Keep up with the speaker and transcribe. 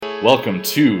Welcome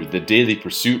to the Daily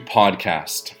Pursuit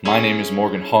Podcast. My name is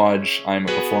Morgan Hodge. I'm a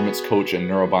performance coach and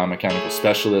neurobiomechanical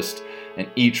specialist, and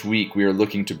each week we are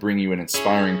looking to bring you an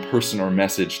inspiring person or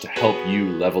message to help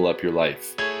you level up your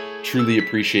life. Truly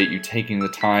appreciate you taking the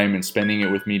time and spending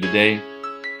it with me today.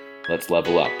 Let's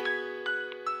level up.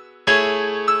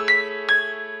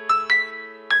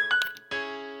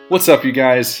 What's up, you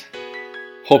guys?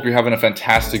 Hope you're having a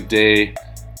fantastic day.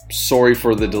 Sorry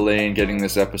for the delay in getting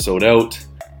this episode out,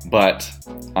 but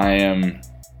I am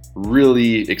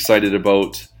really excited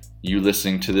about you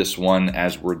listening to this one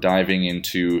as we're diving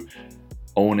into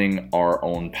owning our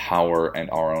own power and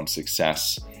our own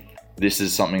success. This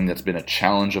is something that's been a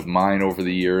challenge of mine over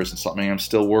the years and something I'm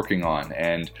still working on.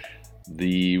 And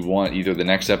either the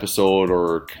next episode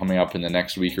or coming up in the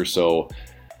next week or so,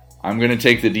 I'm going to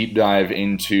take the deep dive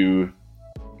into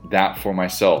that for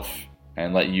myself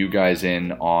and let you guys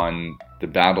in on the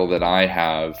battle that I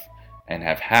have and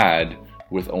have had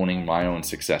with owning my own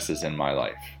successes in my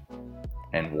life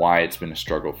and why it's been a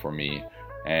struggle for me,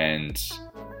 and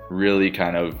really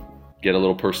kind of get a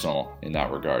little personal in that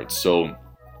regard. So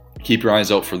keep your eyes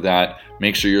out for that.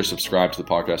 Make sure you're subscribed to the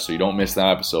podcast so you don't miss that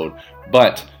episode.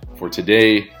 But for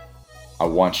today, I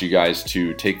want you guys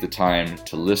to take the time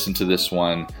to listen to this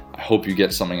one. I hope you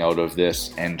get something out of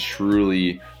this, and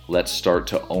truly let's start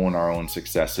to own our own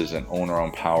successes and own our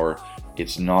own power.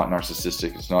 It's not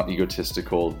narcissistic, it's not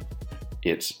egotistical.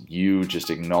 It's you just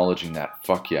acknowledging that,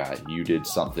 fuck yeah, you did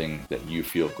something that you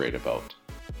feel great about.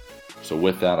 So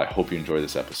with that, I hope you enjoy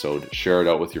this episode. Share it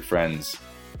out with your friends.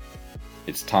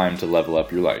 It's time to level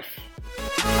up your life.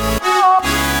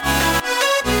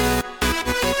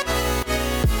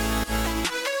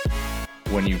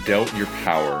 When you doubt your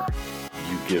power,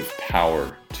 you give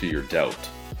power to your doubt.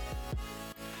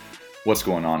 What's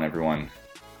going on, everyone?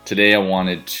 Today I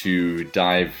wanted to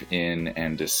dive in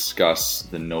and discuss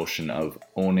the notion of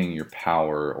owning your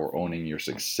power or owning your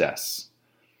success.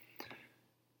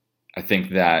 I think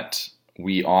that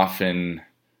we often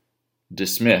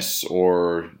dismiss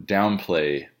or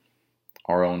downplay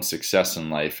our own success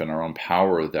in life and our own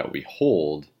power that we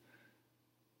hold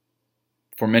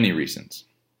for many reasons.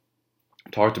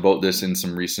 I talked about this in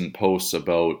some recent posts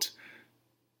about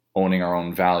owning our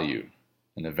own value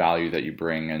and the value that you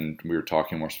bring, and we were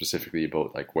talking more specifically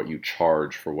about like what you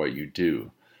charge for what you do.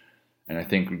 And I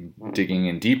think digging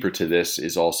in deeper to this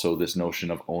is also this notion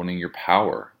of owning your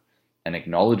power and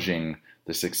acknowledging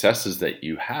the successes that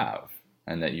you have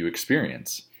and that you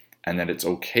experience, and that it's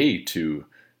okay to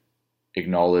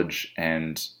acknowledge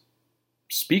and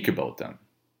speak about them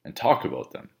and talk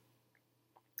about them.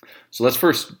 So let's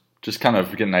first just kind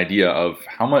of get an idea of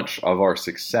how much of our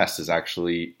success is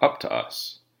actually up to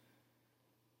us.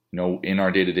 You know, in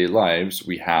our day-to-day lives,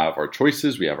 we have our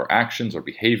choices, we have our actions, our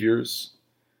behaviors.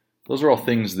 Those are all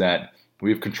things that we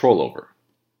have control over.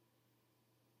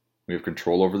 We have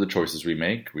control over the choices we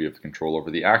make. We have control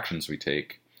over the actions we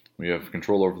take. We have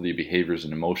control over the behaviors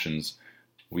and emotions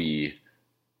we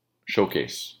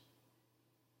showcase,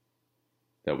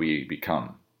 that we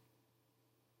become.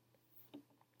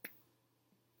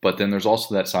 But then there's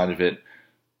also that side of it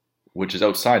which is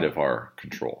outside of our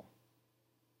control.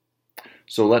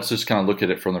 So let's just kind of look at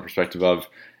it from the perspective of,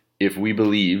 if we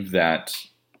believe that,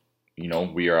 you know,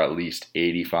 we are at least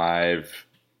 85,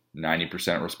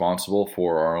 90% responsible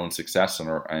for our own success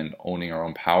and owning our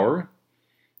own power,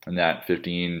 and that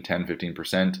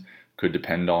 15% could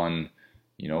depend on,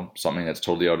 you know, something that's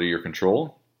totally out of your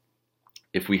control.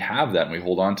 If we have that and we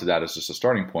hold on to that as just a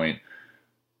starting point,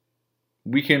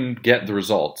 we can get the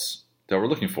results that we're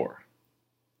looking for.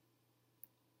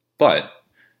 But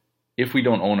if we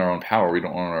don't own our own power, we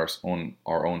don't own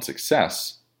our own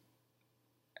success,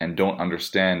 and don't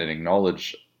understand and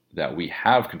acknowledge that we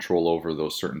have control over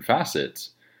those certain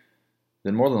facets,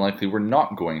 then more than likely we're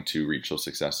not going to reach those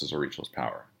successes or reach those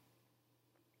power.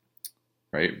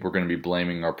 Right? We're going to be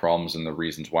blaming our problems and the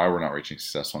reasons why we're not reaching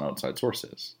success on outside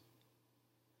sources.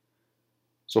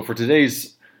 So for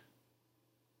today's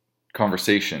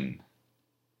conversation,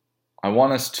 I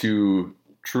want us to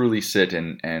truly sit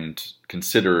and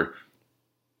consider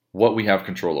what we have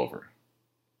control over,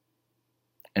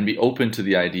 and be open to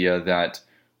the idea that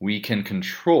we can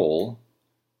control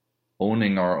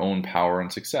owning our own power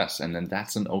and success, and then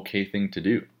that's an okay thing to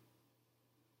do.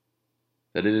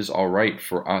 That it is all right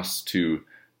for us to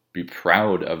be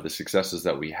proud of the successes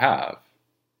that we have,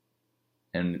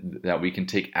 and that we can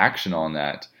take action on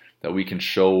that we can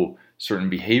show certain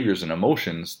behaviors and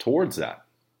emotions towards that.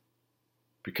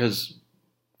 Because,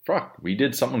 fuck, we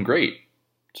did something great,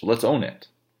 so let's own it.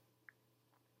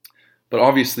 But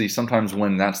obviously, sometimes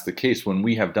when that's the case, when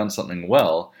we have done something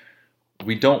well,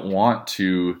 we don't want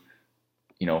to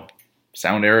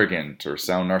sound arrogant or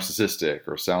sound narcissistic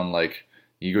or sound like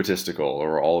egotistical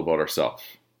or all about ourselves.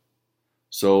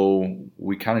 So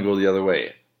we kind of go the other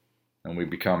way and we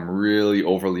become really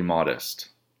overly modest.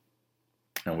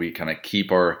 And we kind of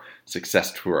keep our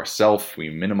success to ourselves. We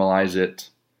minimize it,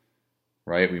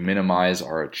 right? We minimize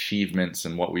our achievements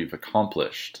and what we've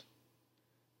accomplished,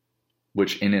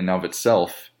 which in and of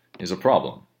itself is a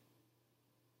problem.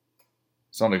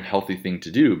 It's not a healthy thing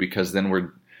to do, because then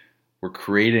we're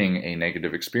creating a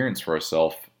negative experience for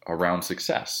ourselves around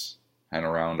success and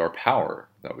around our power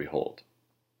that we hold.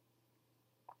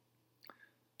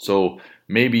 So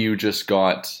maybe you just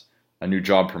got a new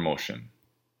job promotion,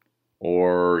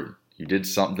 or you did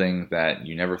something that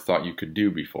you never thought you could do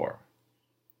before,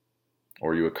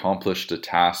 or you accomplished a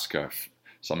task of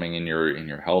something in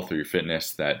your health or your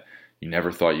fitness that you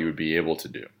never thought you would be able to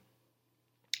do.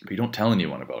 But you don't tell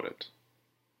anyone about it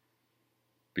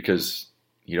because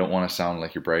you don't want to sound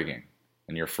like you're bragging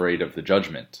and you're afraid of the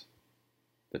judgment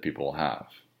that people will have.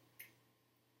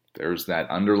 There's that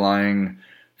underlying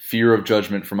fear of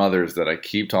judgment from others that I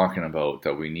keep talking about,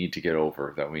 that we need to get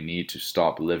over, that we need to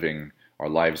stop living our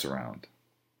lives around.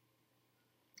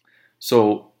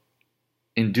 So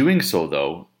in doing so,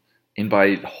 though,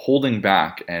 by holding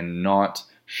back and not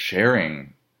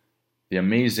sharing the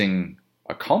amazing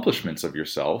accomplishments of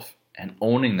yourself and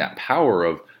owning that power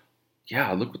of,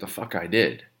 yeah, look what the fuck I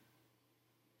did.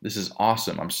 This is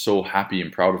awesome. I'm so happy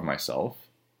and proud of myself.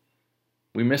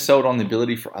 We miss out on the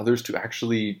ability for others to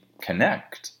actually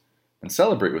connect and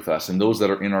celebrate with us, and those that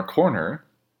are in our corner,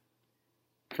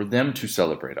 for them to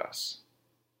celebrate us.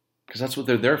 Because that's what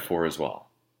they're there for as well.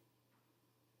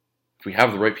 If we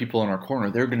have the right people in our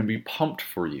corner, they're going to be pumped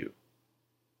for you.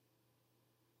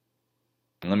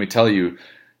 And let me tell you,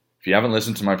 if you haven't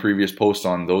listened to my previous post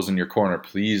on those in your corner,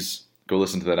 please go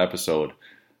listen to that episode,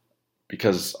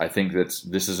 because I think that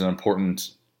this is an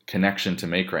important connection to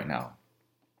make right now.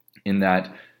 In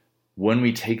that, when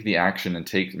we take the action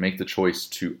and make the choice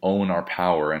to own our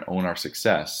power and own our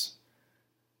success,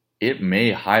 it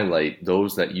may highlight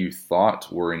those that you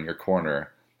thought were in your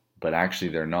corner, but actually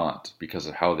they're not, because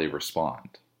of how they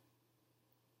respond.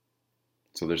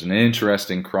 So there's an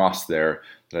interesting cross there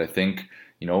that I think,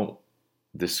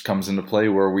 this comes into play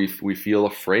where we feel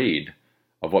afraid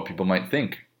of what people might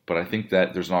think. But I think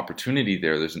that there's an opportunity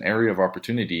there. There's an area of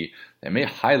opportunity that may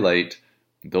highlight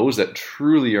those that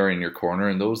truly are in your corner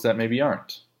and those that maybe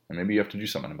aren't. And maybe you have to do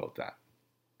something about that.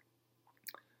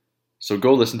 So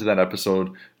go listen to that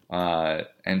episode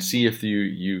and see if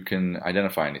you can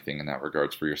identify anything in that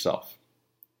regards for yourself.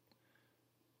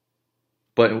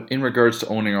 But in regards to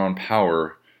owning our own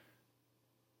power,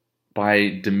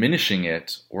 by diminishing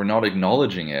it or not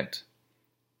acknowledging it,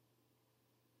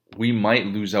 we might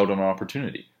lose out on an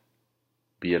opportunity.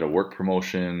 Be it a work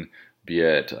promotion, be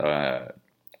it a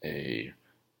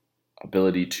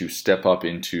ability to step up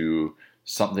into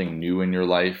something new in your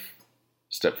life,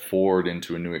 step forward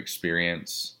into a new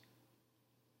experience,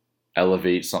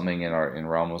 elevate something in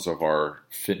realms of our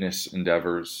fitness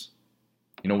endeavors.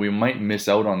 We might miss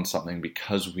out on something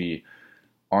because we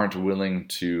aren't willing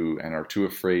to and are too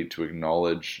afraid to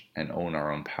acknowledge and own our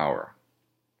own power.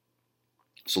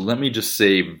 So let me just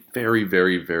say very,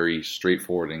 very, very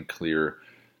straightforward and clear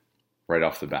right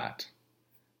off the bat.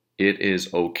 It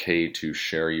is okay to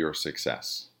share your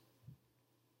success.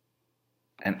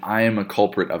 And I am a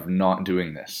culprit of not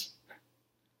doing this.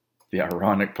 The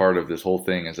ironic part of this whole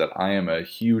thing is that I am a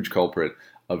huge culprit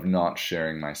of not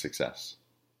sharing my success.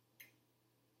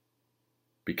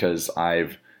 Because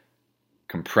I've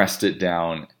compressed it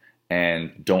down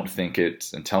and don't think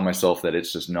it, and tell myself that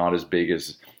it's just not as big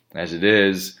as it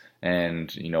is,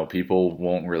 and people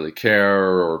won't really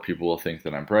care, or people will think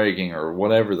that I'm bragging, or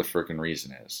whatever the frickin'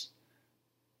 reason is.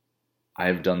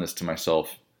 I've done this to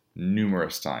myself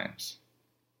numerous times.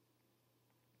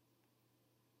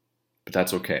 But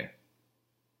that's okay.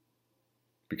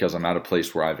 Because I'm at a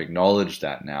place where I've acknowledged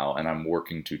that now, and I'm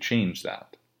working to change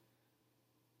that.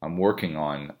 I'm working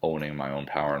on owning my own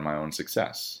power and my own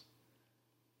success.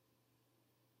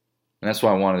 And that's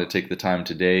why I wanted to take the time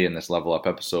today in this Level Up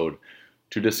episode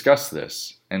to discuss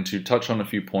this and to touch on a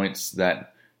few points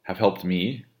that have helped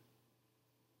me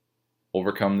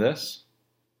overcome this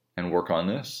and work on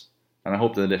this. And I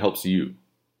hope that it helps you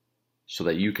so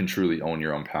that you can truly own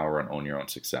your own power and own your own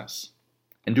success.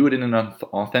 And do it in an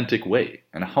authentic way,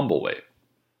 in a humble way.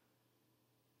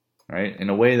 Right? In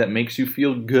a way that makes you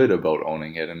feel good about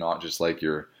owning it and not just like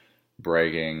you're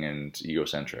bragging and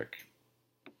egocentric.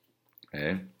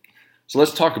 Okay? So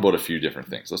let's talk about a few different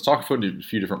things. Let's talk about a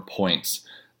few different points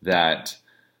that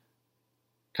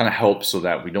kind of help so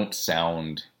that we don't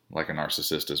sound like a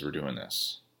narcissist as we're doing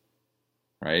this,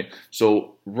 right?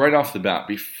 So right off the bat,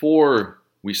 before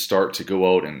we start to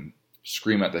go out and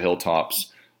scream at the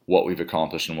hilltops what we've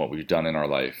accomplished and what we've done in our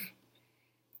life,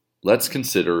 let's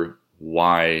consider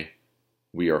why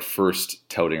we are first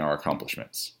touting our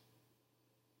accomplishments.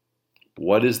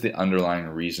 What is the underlying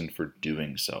reason for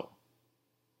doing so?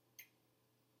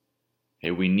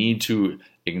 Okay, we need to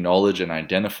acknowledge and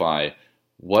identify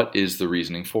what is the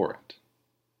reasoning for it.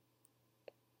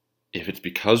 If it's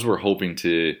because we're hoping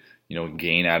to,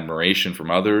 gain admiration from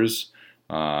others,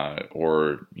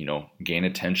 or gain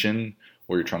attention,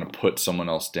 or you're trying to put someone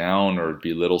else down or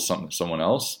belittle someone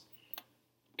else,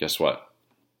 guess what?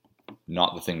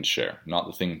 Not the thing to share, not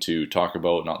the thing to talk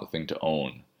about, not the thing to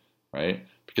own, right?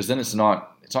 Because then it's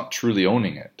not truly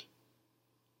owning it.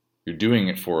 You're doing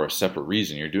it for a separate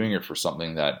reason. You're doing it for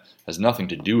something that has nothing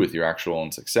to do with your actual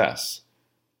own success,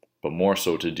 but more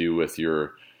so to do with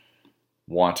your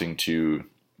wanting to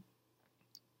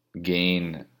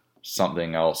gain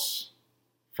something else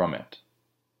from it,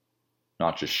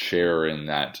 not just share in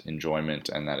that enjoyment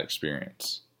and that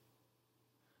experience.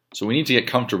 So we need to get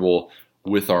comfortable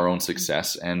with our own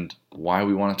success and why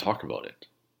we want to talk about it,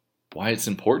 why it's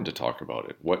important to talk about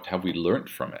it, what have we learned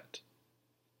from it.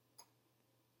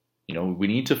 We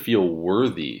need to feel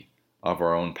worthy of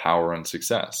our own power and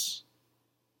success.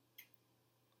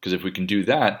 Because if we can do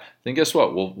that, then guess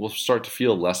what? We'll start to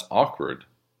feel less awkward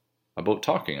about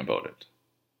talking about it.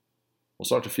 We'll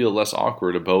start to feel less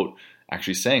awkward about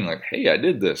actually saying like, hey, I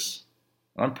did this.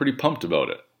 And I'm pretty pumped about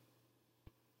it.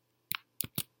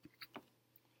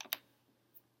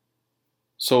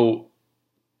 So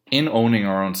in owning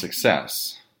our own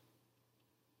success,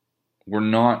 we're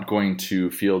not going to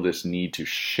feel this need to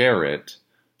share it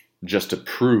just to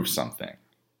prove something.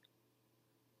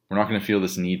 We're not going to feel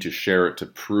this need to share it to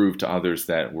prove to others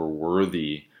that we're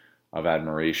worthy of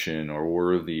admiration or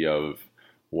worthy of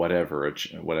whatever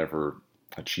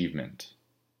achievement.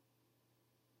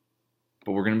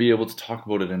 But we're going to be able to talk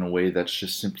about it in a way that's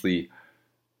just simply,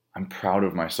 I'm proud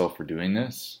of myself for doing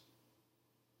this,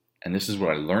 and this is what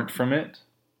I learned from it.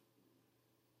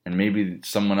 And maybe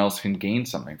someone else can gain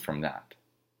something from that.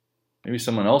 Maybe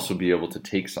someone else will be able to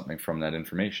take something from that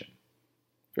information.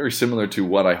 Very similar to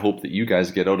what I hope that you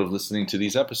guys get out of listening to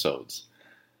these episodes.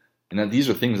 And that these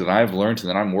are things that I've learned and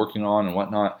that I'm working on and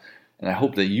whatnot. And I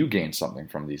hope that you gain something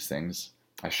from these things.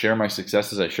 I share my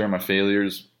successes, I share my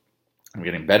failures. I'm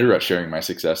getting better at sharing my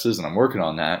successes and I'm working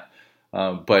on that.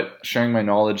 But sharing my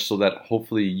knowledge so that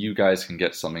hopefully you guys can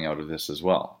get something out of this as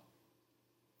well.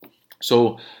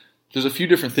 So there's a few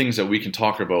different things that we can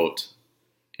talk about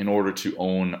in order to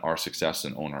own our success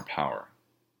and own our power.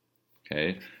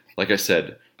 Okay? Like I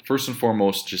said, first and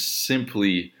foremost, just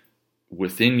simply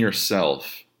within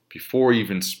yourself, before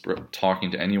even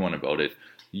talking to anyone about it,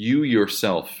 you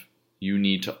yourself, you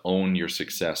need to own your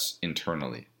success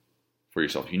internally for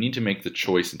yourself. You need to make the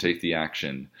choice and take the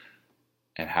action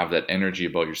and have that energy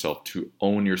about yourself to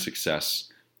own your success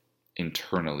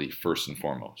internally first and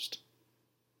foremost.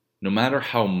 No matter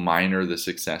how minor the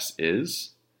success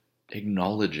is,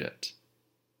 acknowledge it.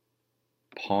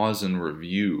 Pause and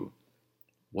review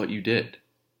what you did.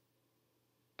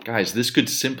 Guys, this could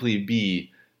simply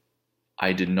be,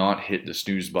 I did not hit the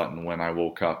snooze button when I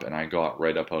woke up and I got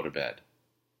right up out of bed.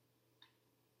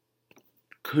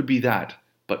 Could be that,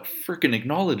 but frickin'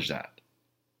 acknowledge that.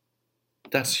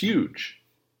 That's huge.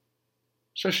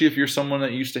 Especially if you're someone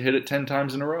that used to hit it 10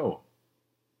 times in a row.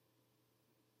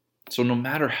 So no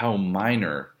matter how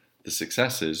minor the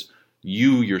success is,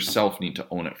 you yourself need to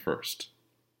own it first.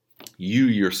 You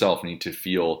yourself need to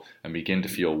feel and begin to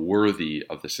feel worthy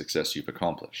of the success you've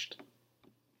accomplished.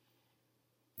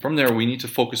 From there, we need to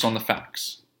focus on the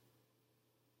facts.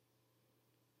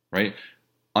 Right?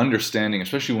 Understanding,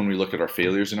 especially when we look at our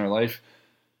failures in our life,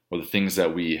 or the things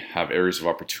that we have areas of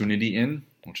opportunity in,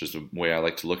 which is the way I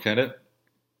like to look at it,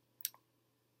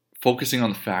 focusing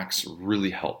on the facts really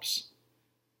helps.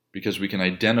 Because we can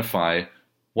identify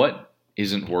what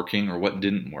isn't working or what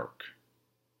didn't work.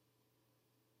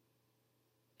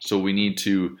 So we need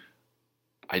to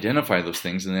identify those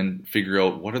things and then figure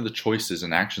out what are the choices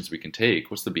and actions we can take,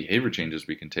 what's the behavior changes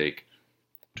we can take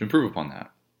to improve upon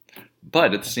that.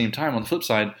 But at the same time, on the flip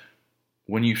side,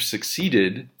 when you've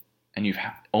succeeded and you've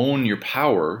owned your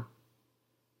power,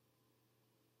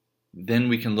 then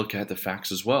we can look at the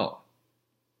facts as well.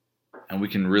 And we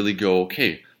can really go,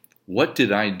 okay, what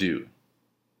did I do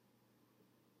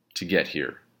to get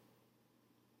here?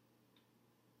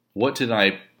 What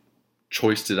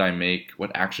choice did I make?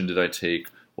 What action did I take?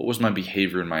 What was my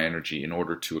behavior and my energy in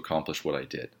order to accomplish what I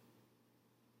did?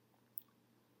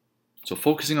 So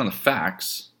focusing on the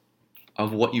facts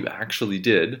of what you actually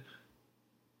did,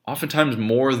 oftentimes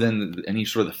more than any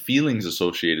sort of the feelings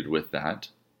associated with that,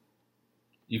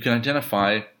 you can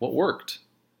identify what worked.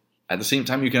 At the same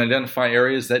time, you can identify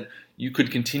areas that you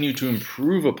could continue to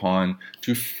improve upon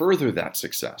to further that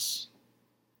success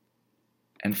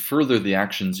and further the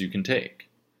actions you can take.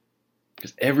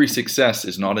 Because every success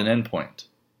is not an endpoint.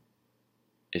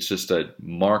 It's just a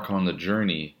mark on the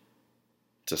journey.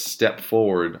 It's a step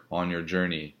forward on your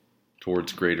journey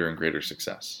towards greater and greater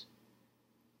success.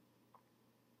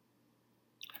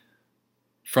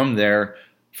 From there,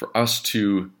 for us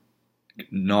to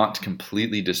not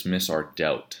completely dismiss our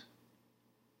doubt.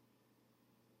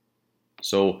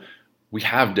 So we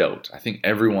have doubt. I think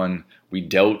we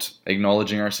doubt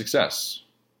acknowledging our success.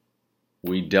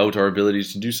 We doubt our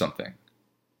abilities to do something.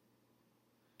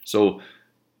 So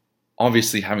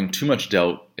obviously having too much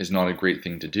doubt is not a great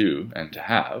thing to do and to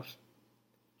have,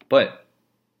 but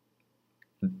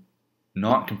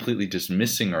not completely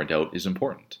dismissing our doubt is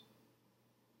important.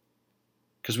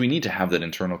 Because we need to have that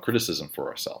internal criticism for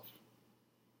ourselves.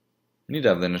 We need to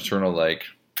have that internal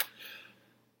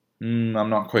I'm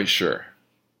not quite sure.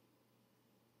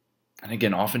 And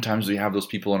again, oftentimes we have those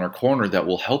people in our corner that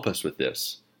will help us with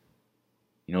this.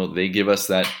 They give us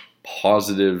that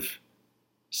positive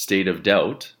state of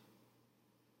doubt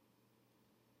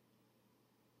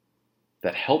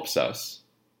that helps us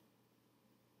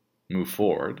move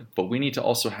forward, but we need to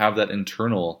also have that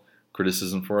internal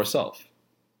criticism for ourselves.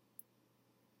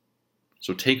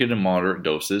 So take it in moderate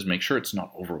doses, make sure it's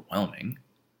not overwhelming.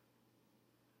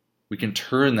 We can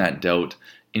turn that doubt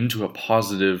into a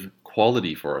positive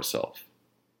quality for ourselves.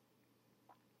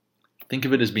 Think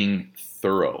of it as being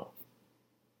thorough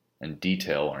and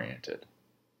detail-oriented.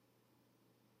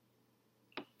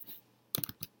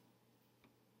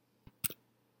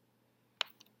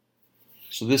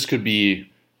 So this could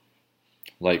be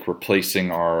like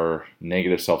replacing our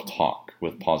negative self-talk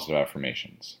with positive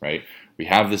affirmations, right? We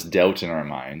have this doubt in our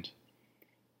mind,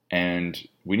 and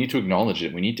we need to acknowledge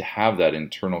it. We need to have that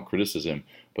internal criticism,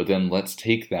 but then let's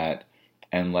take that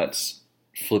and let's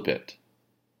flip it.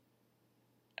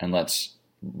 And let's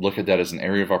look at that as an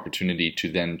area of opportunity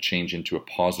to then change into a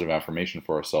positive affirmation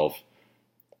for ourselves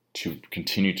to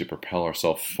continue to propel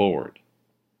ourselves forward.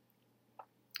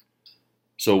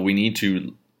 So we need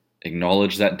to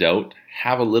acknowledge that doubt,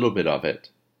 have a little bit of it,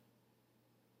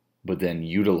 but then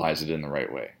utilize it in the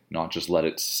right way. Not just let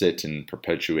it sit and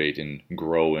perpetuate and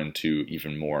grow into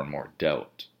even more and more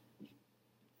doubt.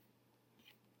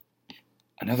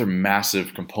 Another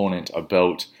massive component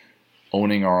about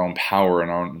owning our own power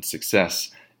and our own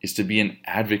success is to be an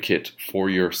advocate for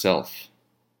yourself.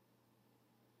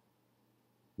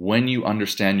 When you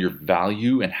understand your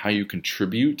value and how you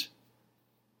contribute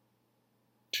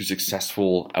to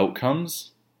successful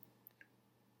outcomes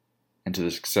and to the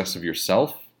success of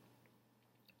yourself,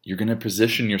 you're going to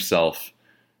position yourself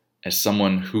as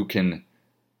someone who can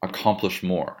accomplish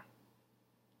more,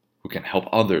 who can help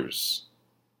others,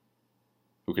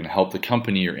 who can help the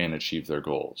company you're in achieve their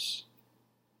goals,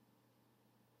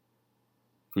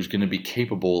 who's going to be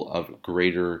capable of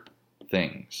greater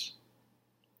things.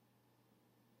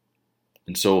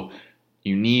 And so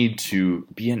you need to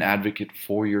be an advocate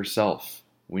for yourself.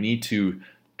 We need to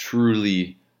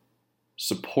truly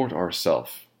support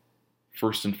ourselves,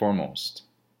 first and foremost.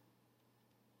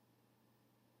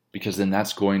 Because then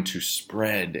that's going to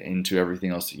spread into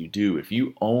everything else that you do. If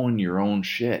you own your own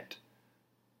shit,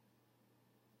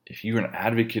 if you're an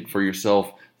advocate for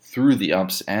yourself through the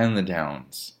ups and the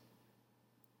downs,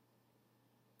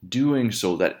 doing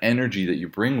so, that energy that you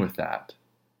bring with that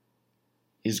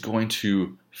is going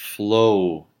to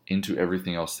flow into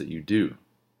everything else that you do.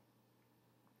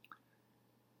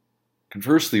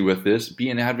 Conversely with this, be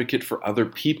an advocate for other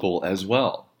people as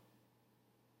well.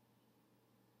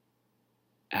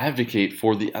 Advocate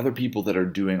for the other people that are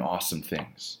doing awesome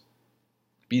things.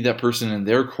 Be that person in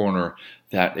their corner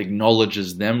that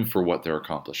acknowledges them for what they're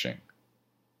accomplishing.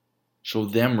 Show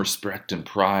them respect and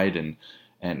pride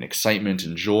and excitement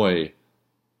and joy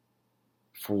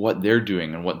for what they're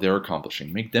doing and what they're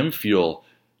accomplishing. Make them feel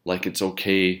like it's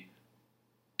okay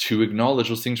to acknowledge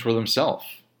those things for themselves.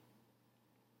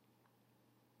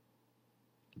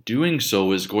 Doing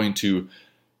so is going to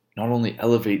not only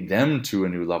elevate them to a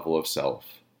new level of self,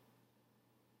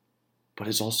 but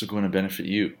it's also going to benefit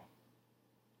you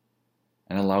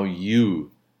and allow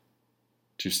you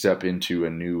to step into a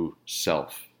new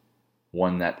self,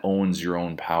 one that owns your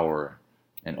own power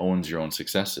and owns your own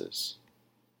successes.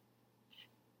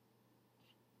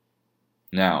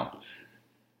 Now,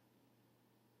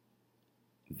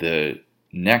 the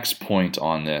next point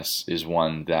on this is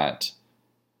one that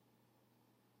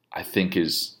I think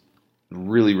is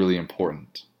really, really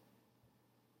important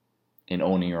in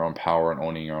owning your own power and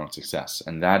owning your own success.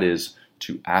 And that is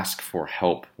to ask for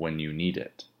help when you need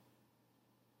it.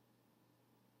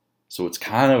 So it's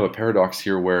kind of a paradox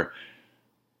here where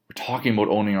we're talking about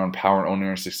owning our own power and owning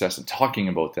our success and talking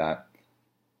about that.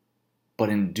 But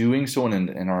in doing so, and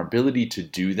in our ability to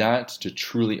do that, to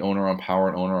truly own our own power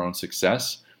and own our own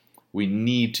success, we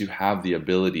need to have the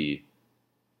ability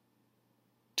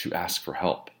to ask for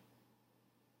help.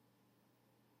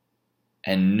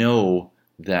 And know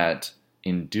that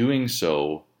in doing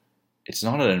so, it's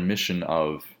not an admission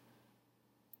of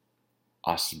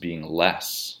us being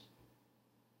less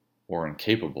or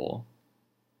incapable.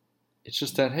 It's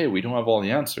just that, hey, we don't have all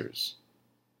the answers.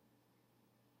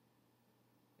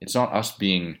 It's not us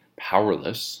being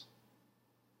powerless.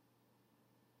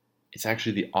 It's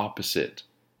actually the opposite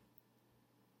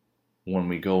when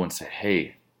we go and say,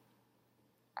 hey,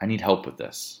 I need help with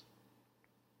this.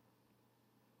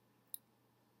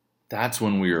 That's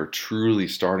when we are truly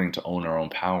starting to own our own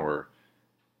power,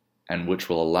 and which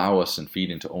will allow us and feed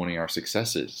into owning our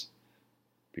successes.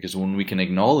 Because when we can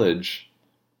acknowledge,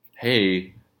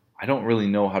 hey, I don't really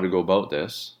know how to go about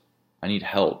this, I need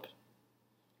help.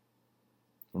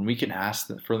 When we can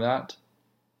ask for that,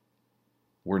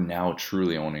 we're now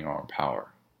truly owning our own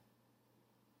power.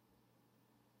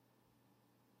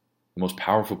 The most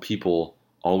powerful people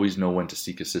always know when to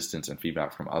seek assistance and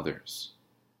feedback from others.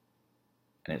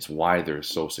 And it's why they're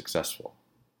so successful.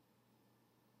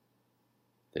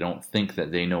 They don't think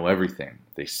that they know everything.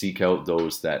 They seek out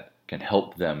those that can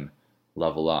help them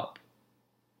level up.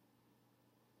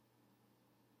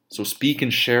 So speak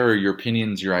and share your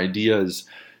opinions, your ideas,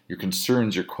 your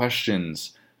concerns, your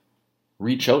questions.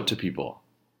 Reach out to people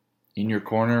in your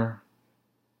corner,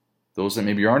 those that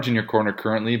maybe aren't in your corner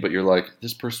currently, but you're like,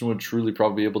 this person would truly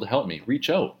probably be able to help me. Reach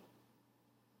out.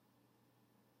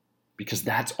 Because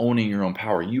that's owning your own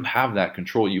power. You have that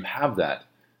control. You have that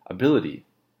ability.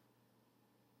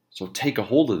 So take a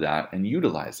hold of that and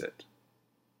utilize it.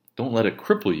 Don't let it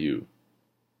cripple you.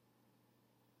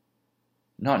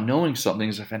 Not knowing something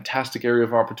is a fantastic area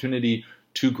of opportunity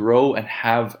to grow and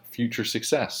have future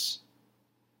success.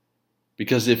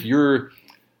 Because if your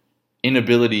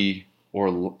inability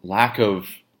or lack of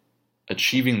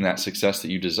achieving that success that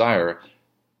you desire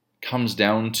comes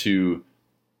down to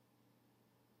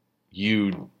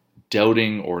you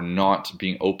doubting or not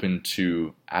being open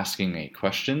to asking a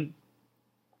question,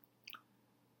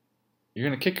 you're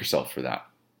going to kick yourself for that.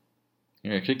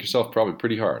 You're going to kick yourself probably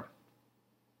pretty hard.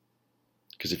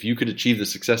 Because if you could achieve the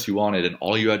success you wanted and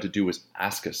all you had to do was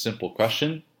ask a simple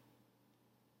question,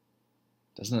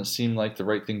 doesn't it seem like the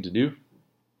right thing to do?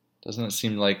 Doesn't it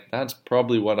seem like that's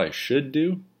probably what I should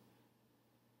do?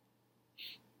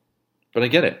 But I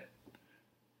get it.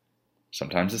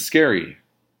 Sometimes it's scary.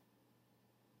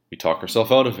 We talk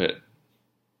ourselves out of it.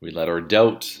 We let our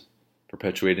doubt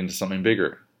perpetuate into something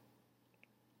bigger.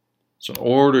 So in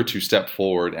order to step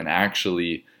forward and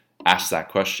actually ask that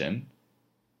question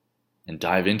and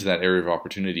dive into that area of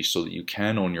opportunity so that you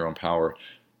can own your own power,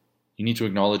 you need to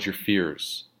acknowledge your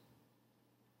fears.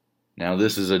 Now,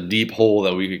 this is a deep hole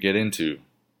that we could get into.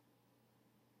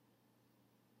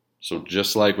 So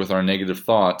just like with our negative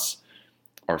thoughts,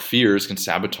 our fears can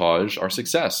sabotage our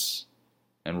success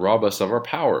and rob us of our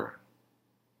power.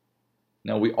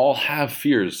 Now, we all have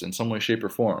fears in some way, shape, or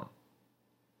form.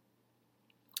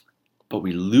 But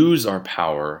we lose our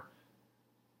power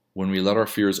when we let our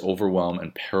fears overwhelm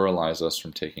and paralyze us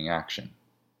from taking action.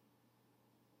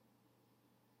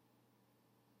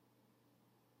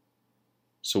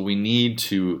 So we need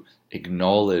to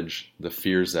acknowledge the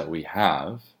fears that we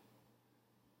have.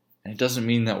 And it doesn't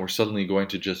mean that we're suddenly going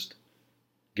to just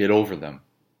get over them.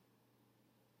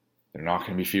 They're not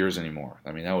going to be fears anymore.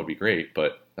 I mean, that would be great,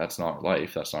 but that's not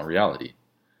life. That's not reality.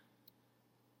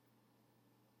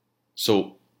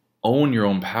 So own your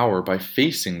own power by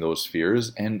facing those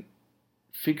fears and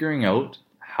figuring out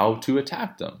how to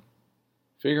attack them.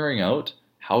 Figuring out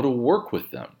how to work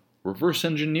with them. Reverse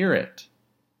engineer it.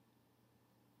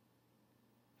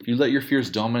 If you let your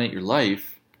fears dominate your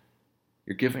life,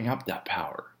 you're giving up that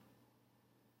power.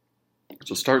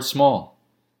 So start small.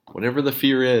 Whatever the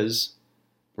fear is,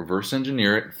 reverse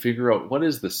engineer it and figure out what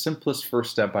is the simplest first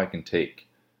step I can take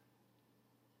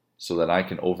so that I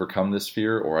can overcome this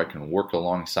fear or I can work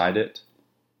alongside it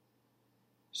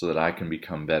so that I can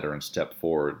become better and step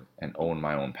forward and own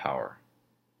my own power.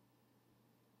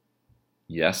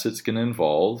 Yes, it's going to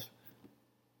involve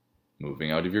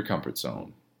moving out of your comfort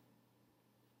zone.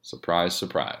 Surprise,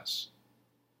 surprise.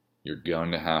 You're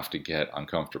going to have to get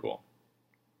uncomfortable.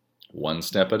 One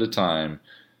step at a time,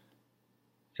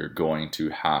 you're going to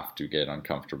have to get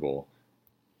uncomfortable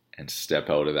and step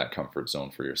out of that comfort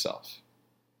zone for yourself.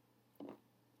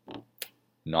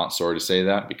 Not sorry to say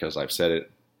that because I've said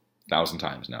it 1,000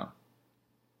 times now.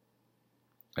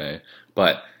 Okay,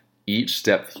 but each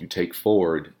step that you take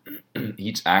forward,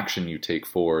 each action you take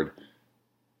forward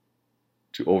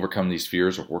to overcome these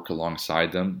fears or work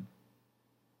alongside them,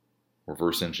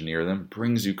 reverse engineer them,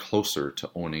 brings you closer to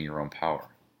owning your own power.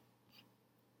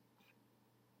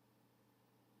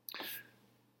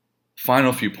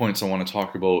 Final few points I want to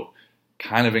talk about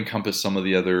kind of encompass some of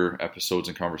the other episodes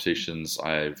and conversations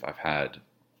I've had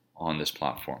on this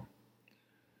platform.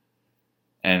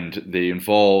 And they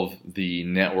involve the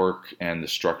network and the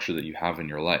structure that you have in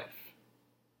your life.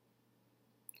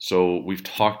 So we've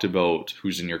talked about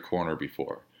who's in your corner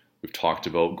before. We've talked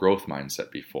about growth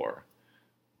mindset before.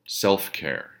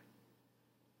 Self-care.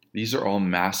 These are all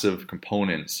massive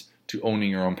components to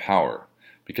owning your own power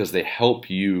because they help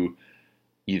you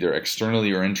either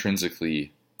externally or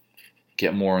intrinsically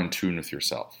get more in tune with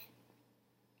yourself.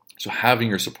 So having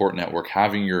your support network,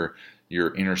 having your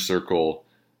inner circle,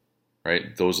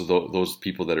 right? Those are those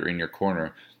people that are in your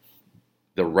corner.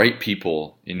 The right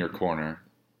people in your corner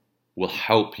will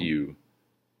help you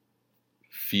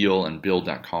feel and build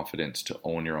that confidence to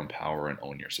own your own power and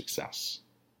own your success.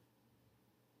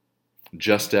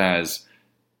 Just as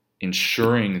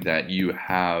ensuring that you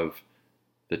have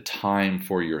the time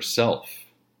for yourself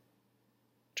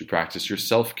to practice your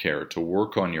self-care, to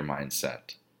work on your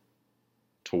mindset,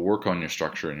 to work on your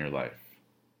structure in your life,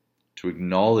 to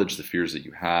acknowledge the fears that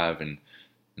you have and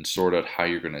sort out how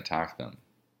you're going to attack them,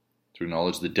 to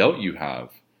acknowledge the doubt you have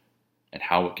and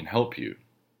how it can help you.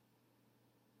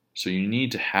 So you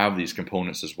need to have these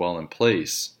components as well in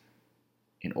place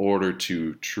in order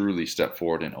to truly step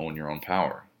forward and own your own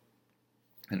power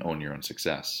and own your own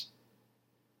success.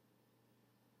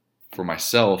 For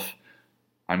myself,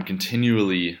 I'm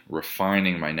continually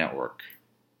refining my network.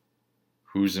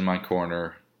 Who's in my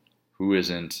corner? Who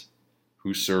isn't?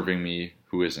 Who's serving me?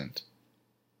 Who isn't?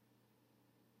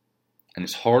 And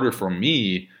it's harder for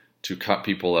me to cut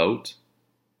people out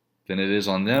than it is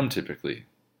on them typically.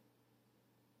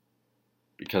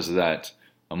 Because of that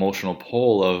emotional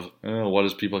pull of, what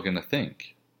is people going to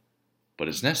think? But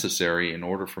it's necessary in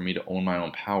order for me to own my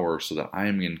own power so that I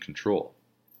am in control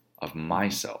of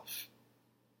myself.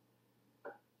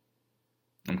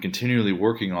 I'm continually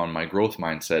working on my growth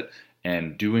mindset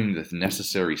and doing the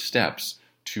necessary steps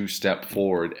to step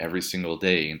forward every single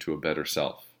day into a better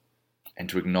self and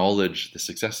to acknowledge the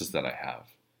successes that I have.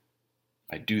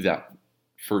 I do that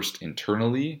first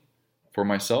internally for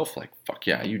myself, like, fuck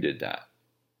yeah, you did that.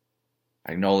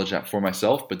 I acknowledge that for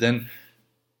myself, but then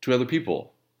to other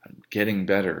people, I'm getting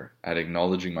better at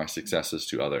acknowledging my successes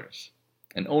to others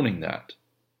and owning that,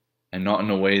 and not in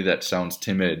a way that sounds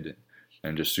timid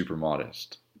and just super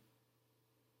modest.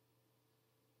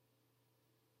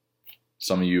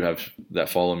 Some of you that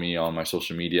follow me on my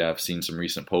social media have seen some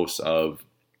recent posts of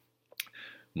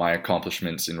my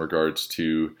accomplishments in regards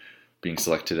to being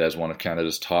selected as one of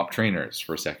Canada's top trainers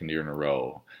for a second year in a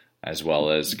row, as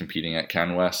well as competing at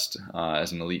CanWest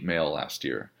as an elite male last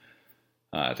year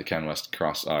at the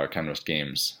CanWest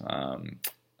Games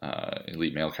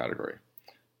elite male category.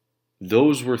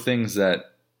 Those were things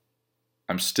that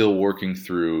I'm still working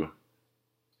through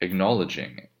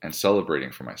acknowledging and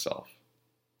celebrating for myself.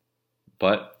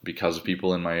 But because of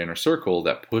people in my inner circle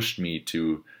that pushed me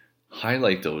to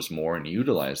highlight those more and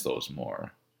utilize those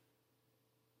more,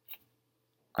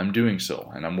 I'm doing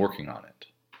so and I'm working on it.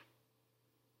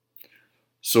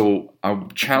 So I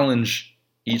challenge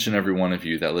each and every one of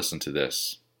you that listen to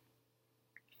this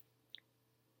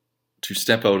to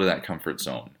step out of that comfort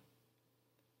zone,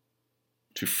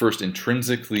 to first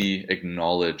intrinsically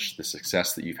acknowledge the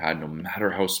success that you've had, no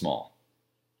matter how small.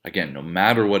 Again, no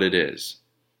matter what it is,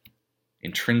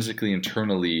 intrinsically,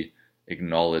 internally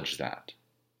acknowledge that.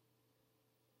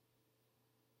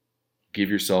 Give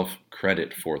yourself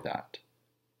credit for that.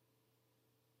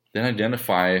 Then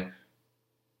identify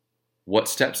what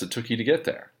steps it took you to get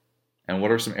there, and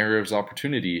what are some areas of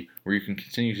opportunity where you can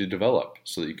continue to develop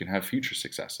so that you can have future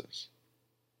successes.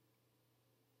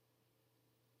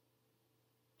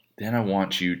 Then I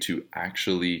want you to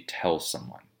actually tell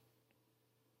someone.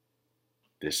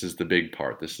 This is the big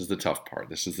part. This is the tough part.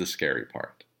 This is the scary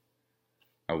part.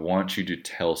 I want you to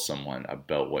tell someone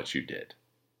about what you did.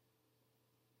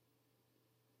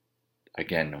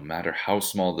 Again, no matter how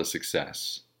small the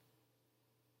success,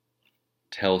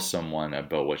 tell someone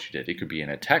about what you did. It could be in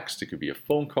a text. It could be a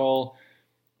phone call.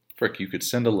 Frick, you could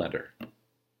send a letter.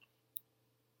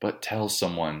 But tell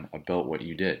someone about what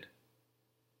you did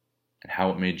and how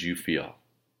it made you feel.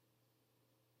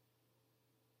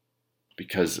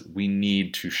 because we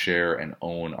need to share and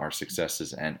own our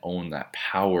successes and own that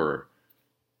power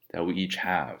that we each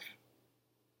have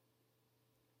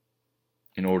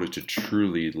in order to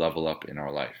truly level up in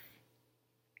our life.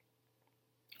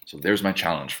 So there's my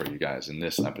challenge for you guys in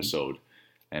this episode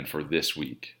and for this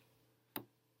week.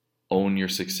 Own your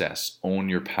success, own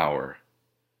your power,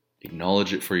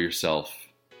 acknowledge it for yourself,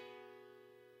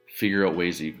 figure out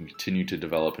ways that you can continue to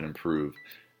develop and improve,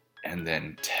 and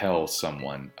then tell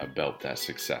someone about that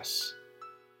success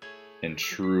and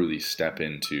truly step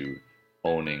into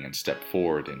owning and step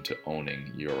forward into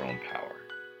owning your own power.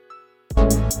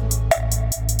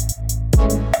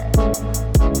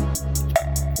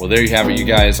 Well, there you have it, you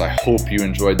guys. I hope you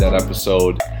enjoyed that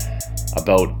episode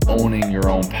about owning your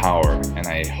own power, and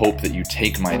I hope that you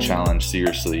take my challenge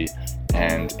seriously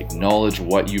and acknowledge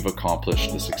what you've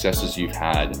accomplished, the successes you've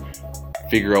had,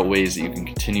 figure out ways that you can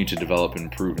continue to develop and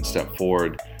improve and step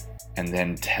forward, and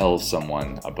then tell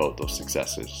someone about those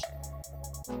successes.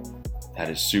 That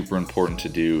is super important to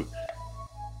do.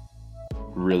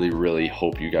 Really, really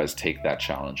hope you guys take that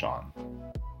challenge on.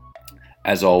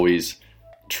 As always,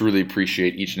 truly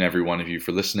appreciate each and every one of you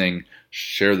for listening.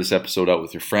 Share this episode out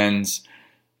with your friends.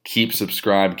 Keep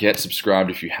subscribed. Get subscribed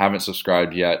if you haven't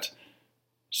subscribed yet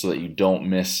so that you don't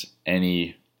miss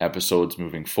any episodes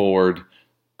moving forward.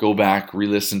 Go back,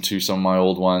 re-listen to some of my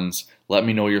old ones. Let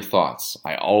me know your thoughts.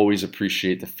 I always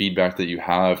appreciate the feedback that you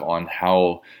have on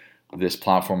how this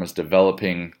platform is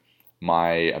developing my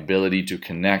ability to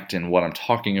connect and what I'm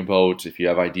talking about. If you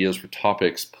have ideas for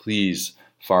topics, please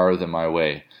fire them my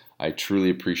way. I truly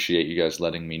appreciate you guys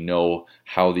letting me know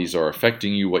how these are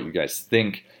affecting you, what you guys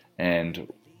think,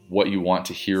 and what you want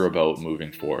to hear about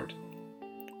moving forward.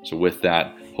 So with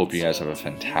that, hope you guys have a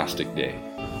fantastic day.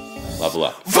 Level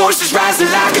up. Voices rising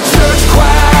like a church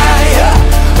choir.